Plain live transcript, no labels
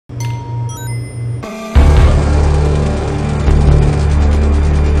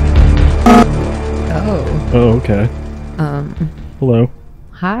Oh, okay. Hello.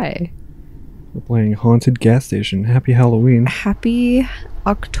 Hi. We're playing Haunted Gas Station. Happy Halloween. Happy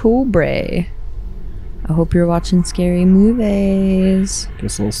October. I hope you're watching scary movies.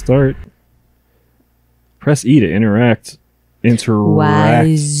 Guess I'll start. Press E to interact.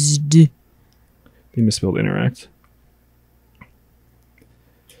 Wised. They misspelled interact.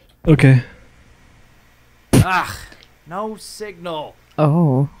 Okay. Ugh, no signal.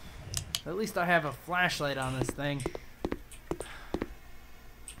 Oh. At least I have a flashlight on this thing.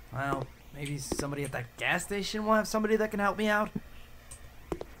 Well, maybe somebody at that gas station will have somebody that can help me out.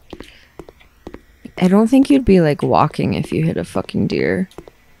 I don't think you'd be like walking if you hit a fucking deer.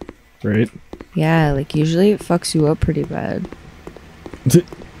 Right. Yeah, like usually it fucks you up pretty bad.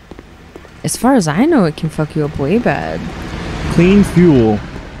 As far as I know, it can fuck you up way bad. Clean fuel.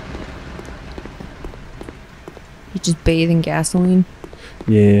 You just bathe in gasoline.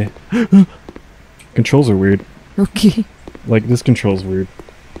 Yeah. Controls are weird. Okay. Like, this control's weird.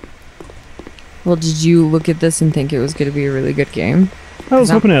 Well, did you look at this and think it was going to be a really good game? I was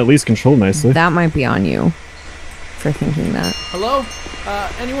hoping to at least control nicely. That might be on you for thinking that. Hello?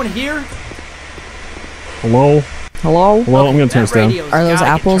 Anyone here? Hello? Hello? Hello, I'm gonna turn this down. Are those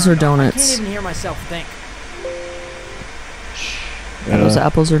apples or donuts? I can't even hear myself think. Are those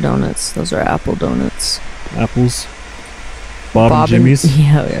apples or donuts? Those are apple donuts. Apples. Bob and Jimmy's.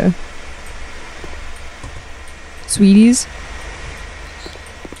 Yeah, yeah. Sweeties?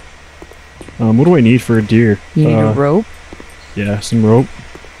 What do I need for a deer? You need a rope? Yeah, some rope.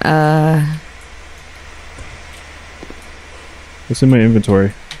 What's in my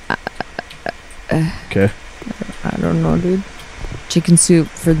inventory? Okay. I don't know, dude. Chicken soup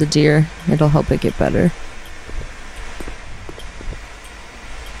for the deer. It'll help it get better.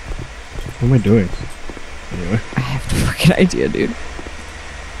 What am I doing? Anyway. I have no fucking idea, dude.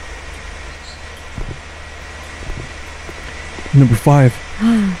 Number 5.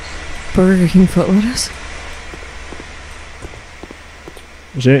 Burger King foot lettuce?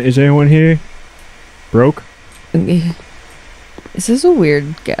 Is anyone here? Broke? This is a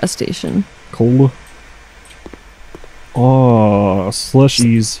weird gas station. Cola? Oh,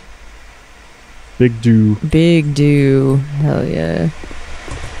 slushies. Big do. Big do. Hell yeah.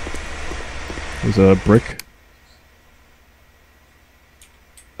 There's a brick.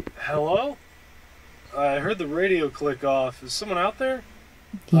 Hello? I heard the radio click off. Is someone out there?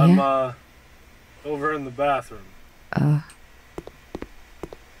 Yeah. I'm, over in the bathroom.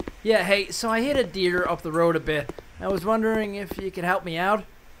 Yeah, hey, so I hit a deer up the road a bit. I was wondering if you could help me out.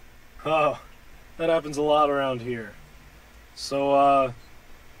 Oh, that happens a lot around here. So, I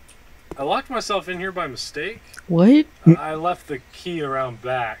locked myself in here by mistake. What? I left the key around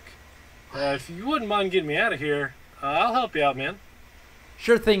back. If you wouldn't mind getting me out of here, I'll help you out, man.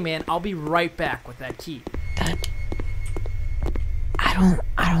 Sure thing, man. I'll be right back with that key. I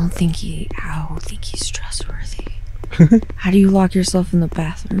don't think he's trustworthy. How do you lock yourself in the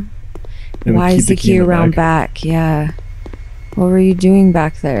bathroom? And why is the key around back? Yeah. What were you doing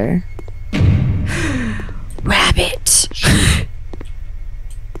back there? Rabbit!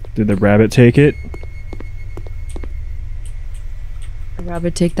 Did the rabbit take it? The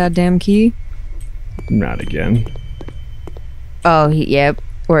rabbit take that damn key? Not again. Oh, yep.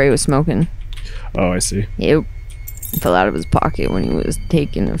 Where he was smoking. Oh, I see. Yep. Fell out of his pocket when he was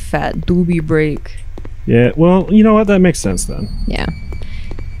taking a fat doobie break. Yeah, well, you know what? That makes sense then. Yeah.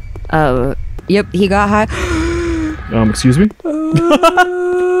 Yep, he got high. Excuse me?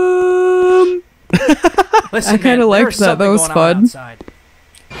 Listen, I kinda liked that. That was fun.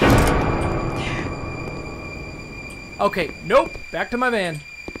 Okay, nope. Back to my van.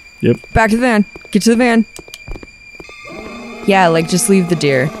 Yep. Back to the van. Get to the van. Yeah, like, just leave the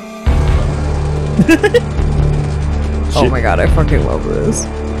deer. Oh my god, I fucking love this.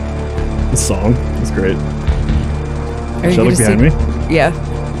 The song is great. Are you Should I look behind me? Yeah.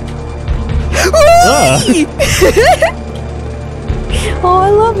 Ah! Oh, I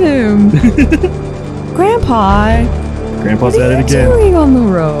love him. Grandpa. Grandpa's What at are it you again. doing on the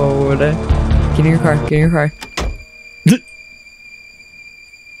road? Get in your car. Get in your car.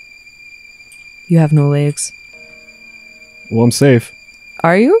 You have no legs. Well, I'm safe.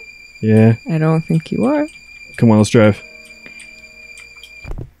 Are you? Yeah. I don't think you are. Come on, let's drive.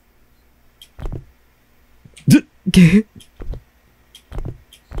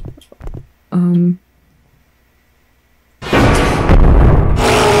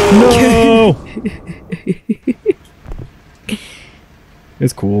 No!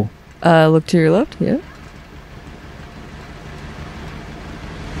 It's cool. Look to your left, yeah.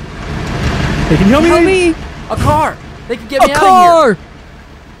 Hey, can you help me? A car! They can get me A out car! of here!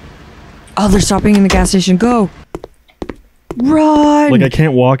 Oh, they're stopping in the gas station. Go. Run. Like I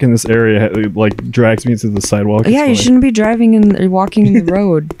can't walk in this area. It like drags me to the sidewalk. Yeah, you shouldn't be driving or walking in the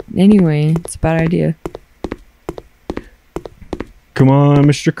road. Anyway, it's a bad idea. Come on,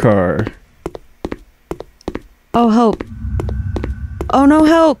 Mr. Car. Oh, help. Oh, no,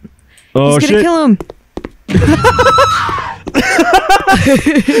 help. Oh, He's gonna kill him.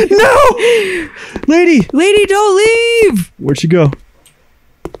 No! Lady! Lady, don't leave! Where'd she go?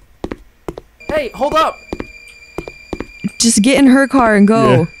 Hey, hold up! Just get in her car and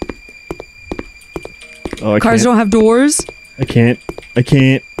go. Yeah. Oh, I Cars can't. don't have doors. I can't. I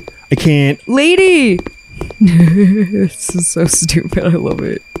can't. I can't. Lady! This is so stupid. I love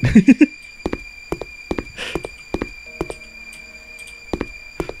it.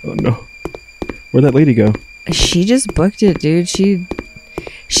 Oh no. Where'd that lady go? She just booked it, dude.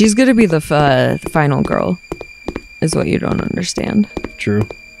 She's gonna be the final girl, is what you don't understand. True.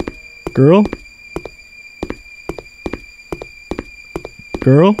 Girl?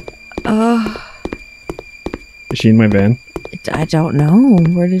 Girl? Is she in my van? I don't know.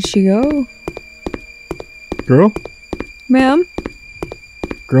 Where did she go? Girl? Ma'am?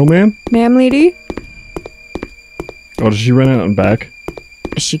 Girl, ma'am? Ma'am, lady? Oh, did she run out and back?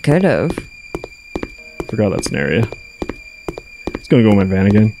 She could have. Forgot that's an area. It's gonna go in my van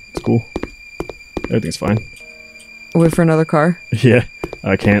again. It's cool. Everything's fine. Wait for another car. Yeah,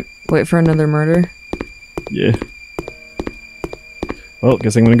 I can't. Wait for another murder. Yeah. Well,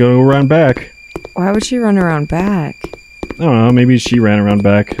 guess I'm gonna go around back. Why would she run around back? I don't know, maybe she ran around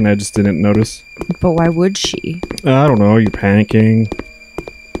back and I just didn't notice. But why would she? I don't know, you're panicking.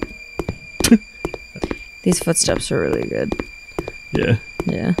 These footsteps are really good. Yeah.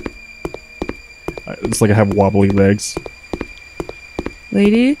 Yeah. It's like I have wobbly legs.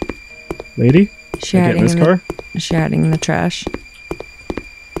 Lady? Lady? She Can I get in hiding this in car? She hiding in the trash.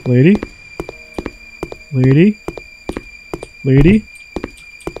 Lady? Lady? Lady?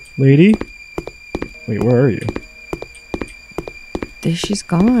 Lady? Wait, where are you? There she's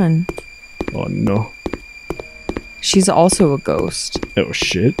gone. Oh no. She's also a ghost. Oh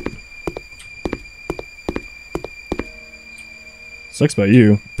shit. Sucks about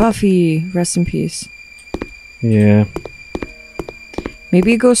you. Buffy, rest in peace. Yeah.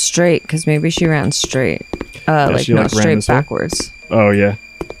 Maybe go straight, because maybe she ran straight. Like, she, no, like, ran straight this way? backwards. Oh yeah.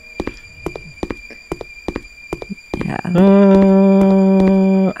 Yeah. I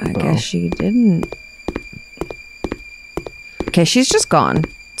oh. guess she didn't. Okay, she's just gone.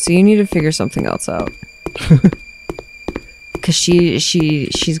 So you need to figure something else out. Because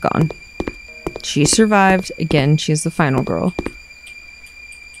she's gone. She survived. Again, she's the final girl.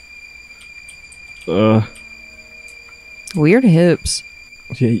 Weird hips.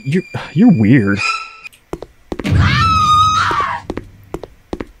 Yeah, you're weird.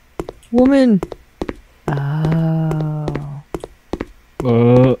 Woman. Oh.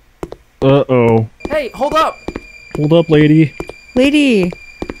 Uh-oh. Hey, hold up! Hold up, lady. Lady.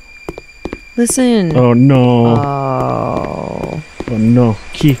 Listen. Oh no. Oh. Oh no.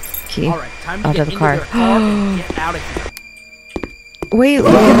 Key. Key. Alright, time to Out get of the into car. their car and get out of here. Wait,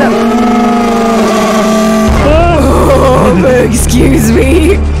 look at that. Oh, excuse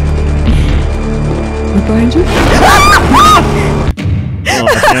me. Look behind you. Oh,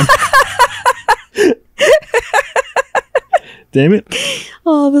 damn it.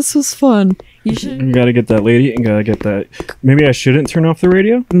 Oh, this was fun. You should. You gotta get that lady and gotta get that. Maybe I shouldn't turn off the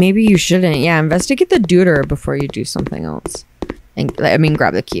radio? Maybe you shouldn't. Yeah, investigate the duder before you do something else. And I mean,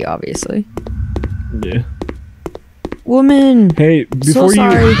 grab the key, obviously. Yeah. Woman. Hey, before you.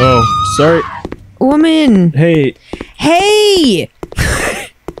 sorry. Oh, sorry. Woman. Hey, Hey.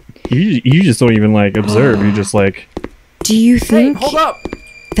 you just don't even like observe. You just like. Do you Hey, think hold up!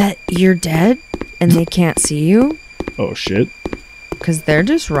 that you're dead and they can't see you? Oh shit. Because they're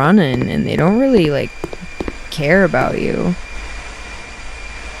just running and they don't really, like, care about you.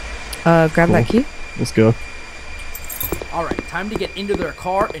 Grab that key. Let's go. Alright, time to get into their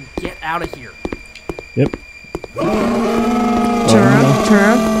car and get out of here. Yep. Turn around. Turn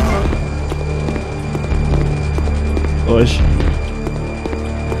around. Push.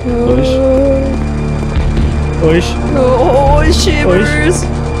 Push. Push. Oh, shivers.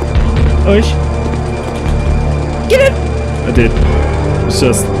 Push. Get it. I did.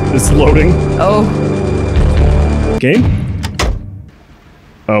 It's loading. Oh. Game?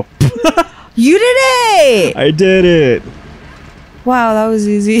 Oh. You did it. I did it. Wow, that was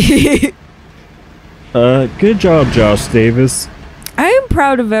easy. Good job, Josh Davis. I am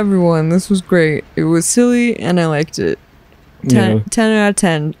proud of everyone. This was great. It was silly and I liked it. 10 out of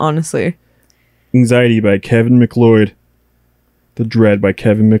 10, honestly. Anxiety by Kevin McLeod. The Dread by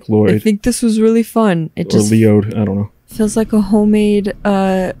Kevin I McLeod. think this was really fun. It Or just Leod, I don't know. feels like a homemade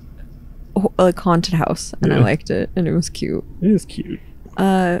like haunted house, and I Yeah. liked it, and it was cute. It is cute.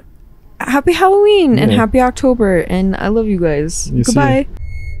 Happy Halloween and Yeah. happy October, and I love you guys. You see. Goodbye.